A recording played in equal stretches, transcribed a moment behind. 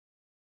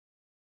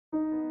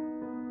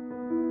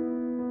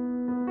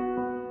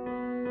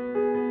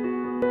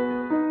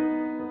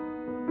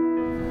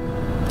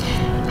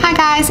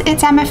guys,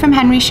 it's Emma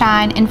from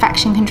Schein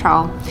Infection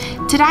Control.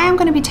 Today I'm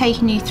going to be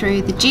taking you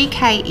through the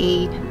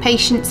GKE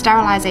patient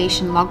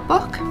sterilisation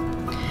logbook.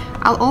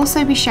 I'll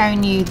also be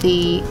showing you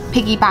the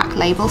piggyback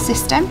label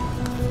system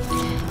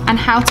and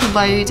how to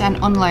load and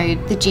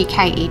unload the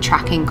GKE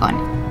tracking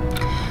gun.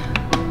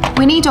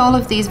 We need all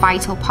of these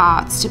vital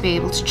parts to be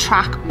able to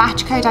track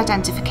batch code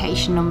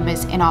identification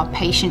numbers in our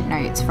patient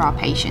notes for our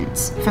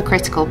patients for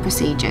critical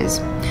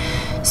procedures.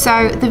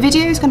 So the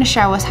video is going to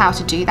show us how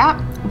to do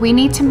that. We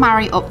need to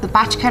marry up the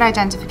batch code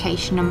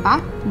identification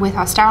number with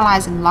our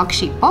sterilising log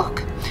sheet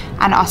book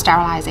and our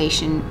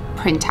sterilisation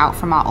printout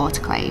from our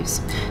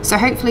autoclaves. So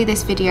hopefully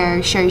this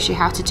video shows you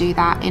how to do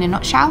that in a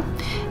nutshell,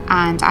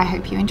 and I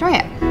hope you enjoy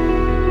it.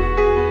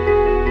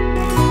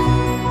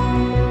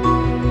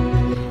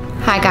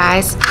 Hi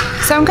guys,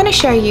 so I'm going to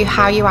show you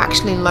how you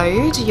actually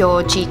load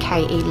your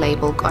GKE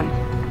label gun.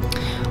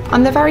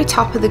 On the very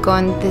top of the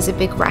gun there's a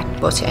big red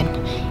button.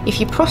 If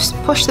you push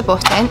the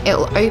button,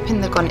 it'll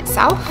open the gun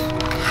itself,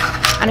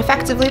 and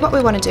effectively what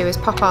we want to do is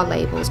pop our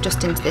labels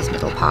just into this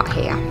middle part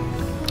here.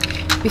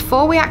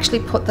 Before we actually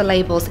put the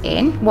labels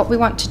in, what we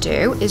want to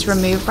do is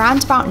remove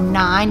around about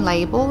 9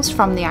 labels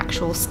from the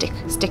actual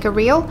sticker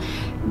reel.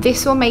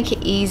 This will make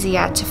it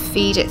easier to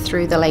feed it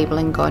through the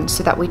labelling gun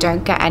so that we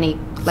don't get any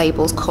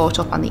labels caught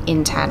up on the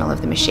internal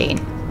of the machine.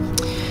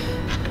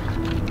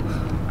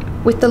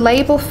 With the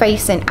label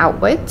facing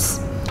outwards,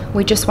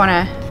 we just want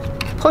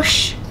to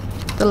push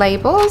the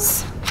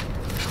labels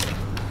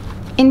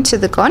into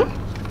the gun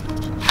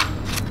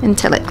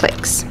until it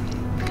clicks.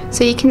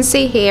 So you can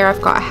see here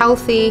I've got a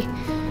healthy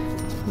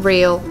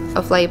reel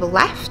of label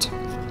left.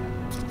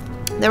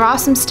 There are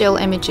some still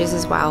images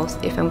as well.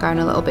 If I'm going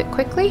a little bit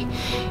quickly,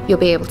 you'll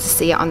be able to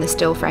see it on the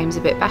still frames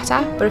a bit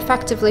better. But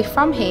effectively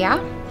from here,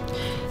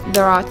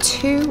 there are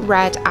 2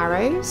 red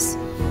arrows,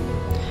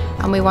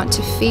 and we want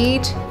to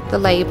feed the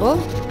label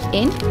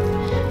in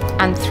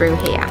and through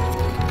here.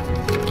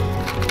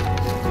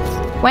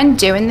 When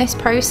doing this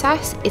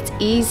process, it's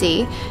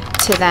easy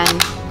to then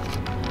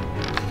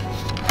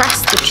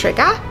press the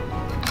trigger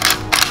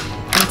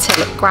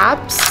until it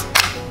grabs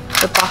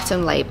the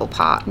bottom label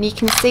part, and you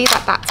can see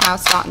that that's now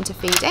starting to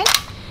feed in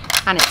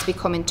and it's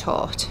becoming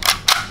taut.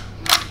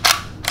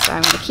 So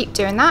I'm going to keep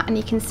doing that, and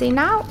you can see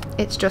now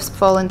it's just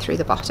fallen through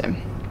the bottom.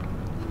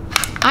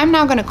 I'm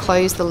now going to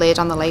close the lid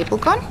on the label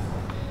gun,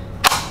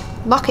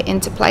 lock it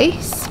into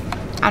place,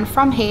 and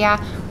from here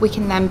we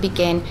can then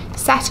begin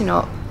setting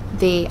up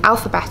the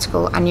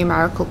alphabetical and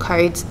numerical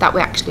codes that we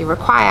actually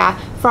require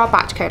for our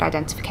batch code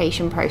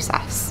identification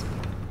process.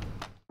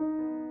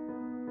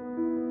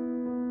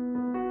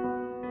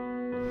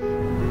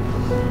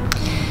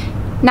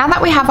 Now that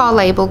we have our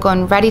label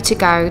gun ready to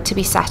go to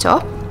be set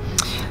up,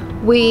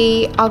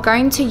 we are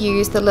going to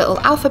use the little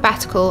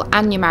alphabetical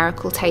and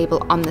numerical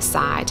table on the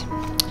side.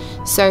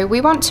 So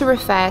we want to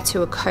refer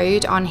to a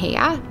code on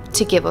here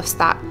to give us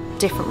that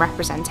different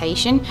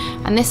representation,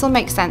 and this will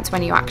make sense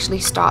when you actually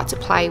start to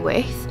play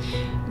with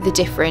the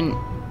different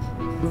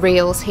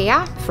reels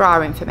here for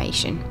our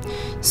information.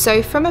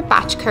 So from a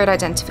batch code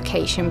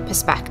identification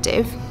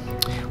perspective,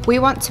 we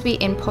want to be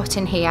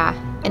inputting here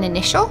an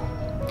initial,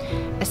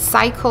 a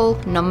cycle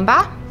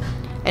number,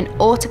 an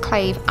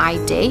autoclave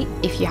ID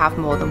if you have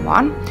more than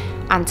one,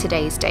 and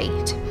today's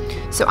date.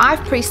 So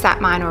I've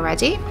preset mine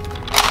already.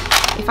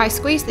 If I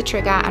squeeze the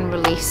trigger and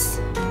release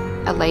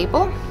a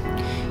label,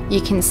 you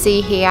can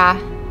see here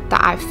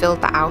that I've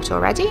filled that out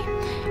already,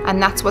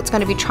 and that's what's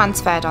going to be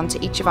transferred onto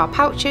each of our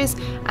pouches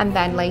and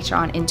then later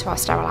on into our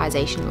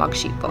sterilisation log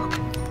sheet book.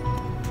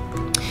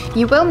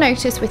 You will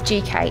notice with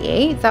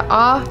GKE there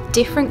are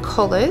different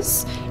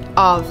colours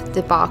of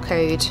the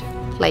barcode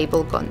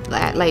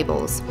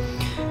labels.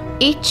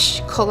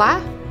 Each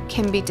colour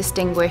can be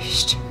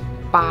distinguished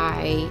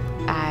by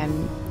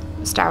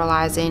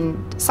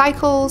sterilising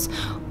cycles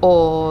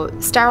or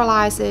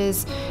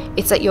sterilisers.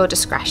 It's at your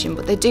discretion,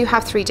 but they do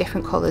have 3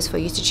 different colours for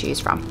you to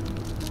choose from.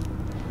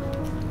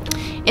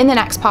 In the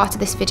next part of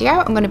this video,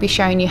 I'm going to be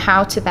showing you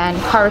how to then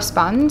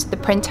correspond the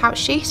printout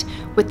sheet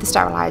with the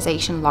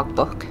sterilisation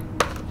logbook.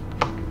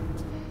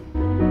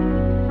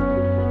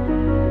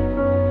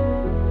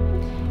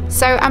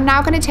 So I'm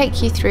now going to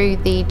take you through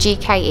the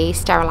GKE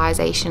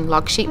sterilisation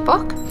log sheet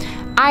book.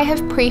 I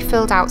have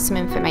pre-filled out some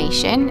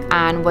information,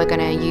 and we're going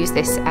to use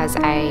this as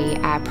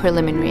a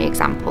preliminary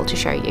example to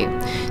show you.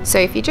 So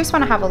if you just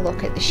want to have a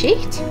look at the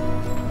sheet,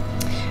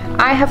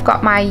 I have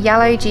got my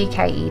yellow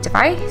GKE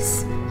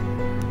device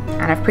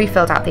and I've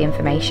pre-filled out the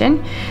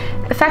information.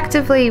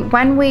 Effectively,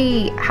 when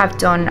we have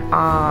done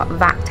our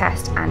VAC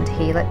test and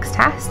helix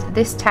test,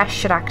 this test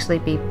should actually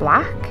be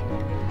black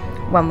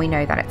when we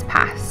know that it's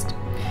passed.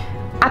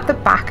 At the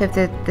back of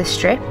the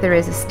strip there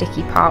is a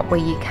sticky part where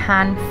you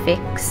can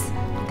fix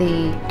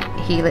the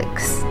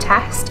helix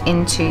test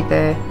into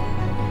the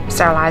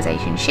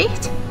sterilisation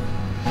sheet.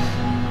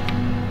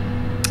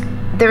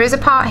 There is a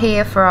part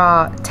here for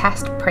our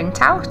test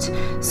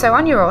printout. So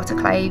on your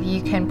autoclave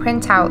you can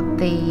print out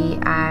the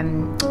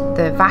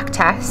VAC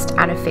test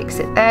and affix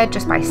it there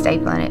just by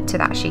stapling it to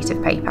that sheet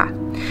of paper.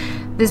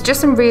 There's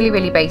just some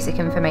really basic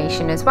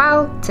information as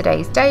well.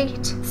 Today's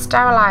date,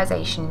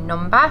 sterilisation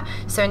number.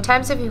 So in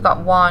terms of if you've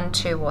got 1,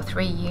 2 or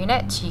 3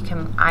 units, you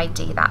can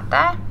ID that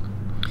there.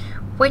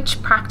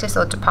 Which practice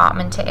or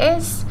department it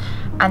is.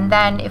 And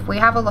then if we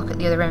have a look at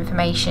the other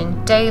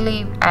information,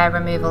 daily air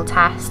removal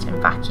test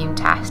and vacuum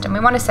test. And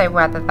we want to say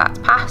whether that's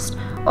passed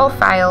or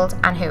failed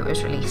and who it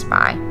was released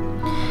by.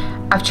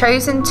 I've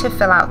chosen to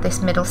fill out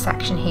this middle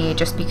section here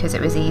just because it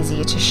was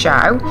easier to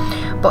show,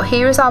 but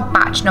here is our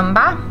batch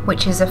number,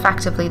 which is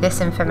effectively this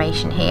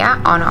information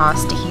here on our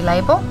sticky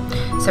label.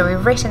 So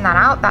we've written that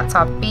out, that's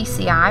our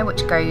BCI,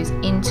 which goes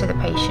into the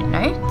patient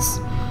notes.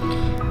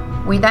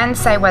 We then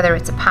say whether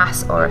it's a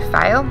pass or a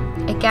fail.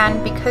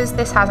 Again, because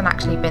this hasn't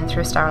actually been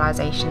through a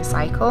sterilisation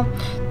cycle,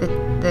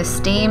 the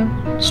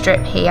steam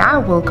strip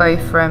here will go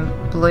from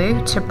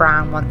blue to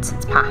brown once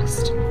it's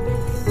passed.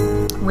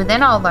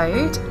 Within our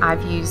load,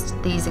 I've used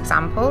these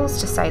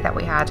examples to say that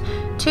we had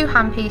 2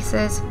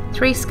 handpieces,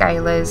 3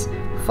 scalers,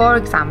 4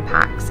 exam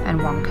packs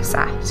and 1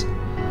 cassette.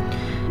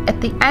 At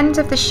the end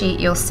of the sheet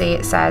you'll see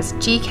it says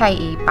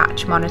GKE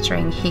batch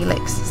monitoring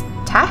helix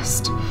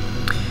test.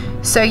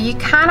 So you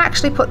can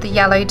actually put the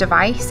yellow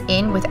device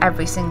in with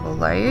every single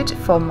load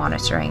for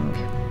monitoring.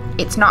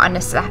 It's not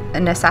a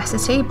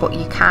necessity, but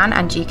you can,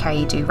 and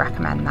GKE do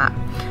recommend that.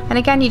 And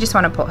again, you just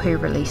want to put who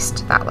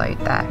released that load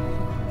there.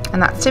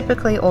 And that's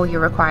typically all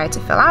you're required to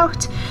fill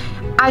out.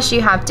 As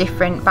you have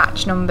different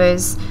batch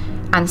numbers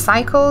and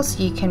cycles,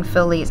 you can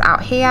fill these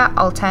out here.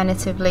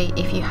 Alternatively,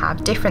 if you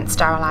have different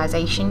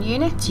sterilisation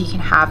units, you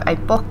can have a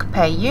book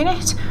per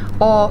unit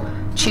or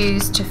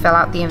choose to fill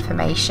out the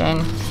information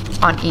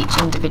on each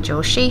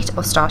individual sheet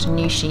or start a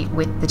new sheet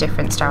with the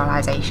different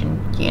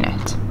sterilisation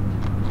unit.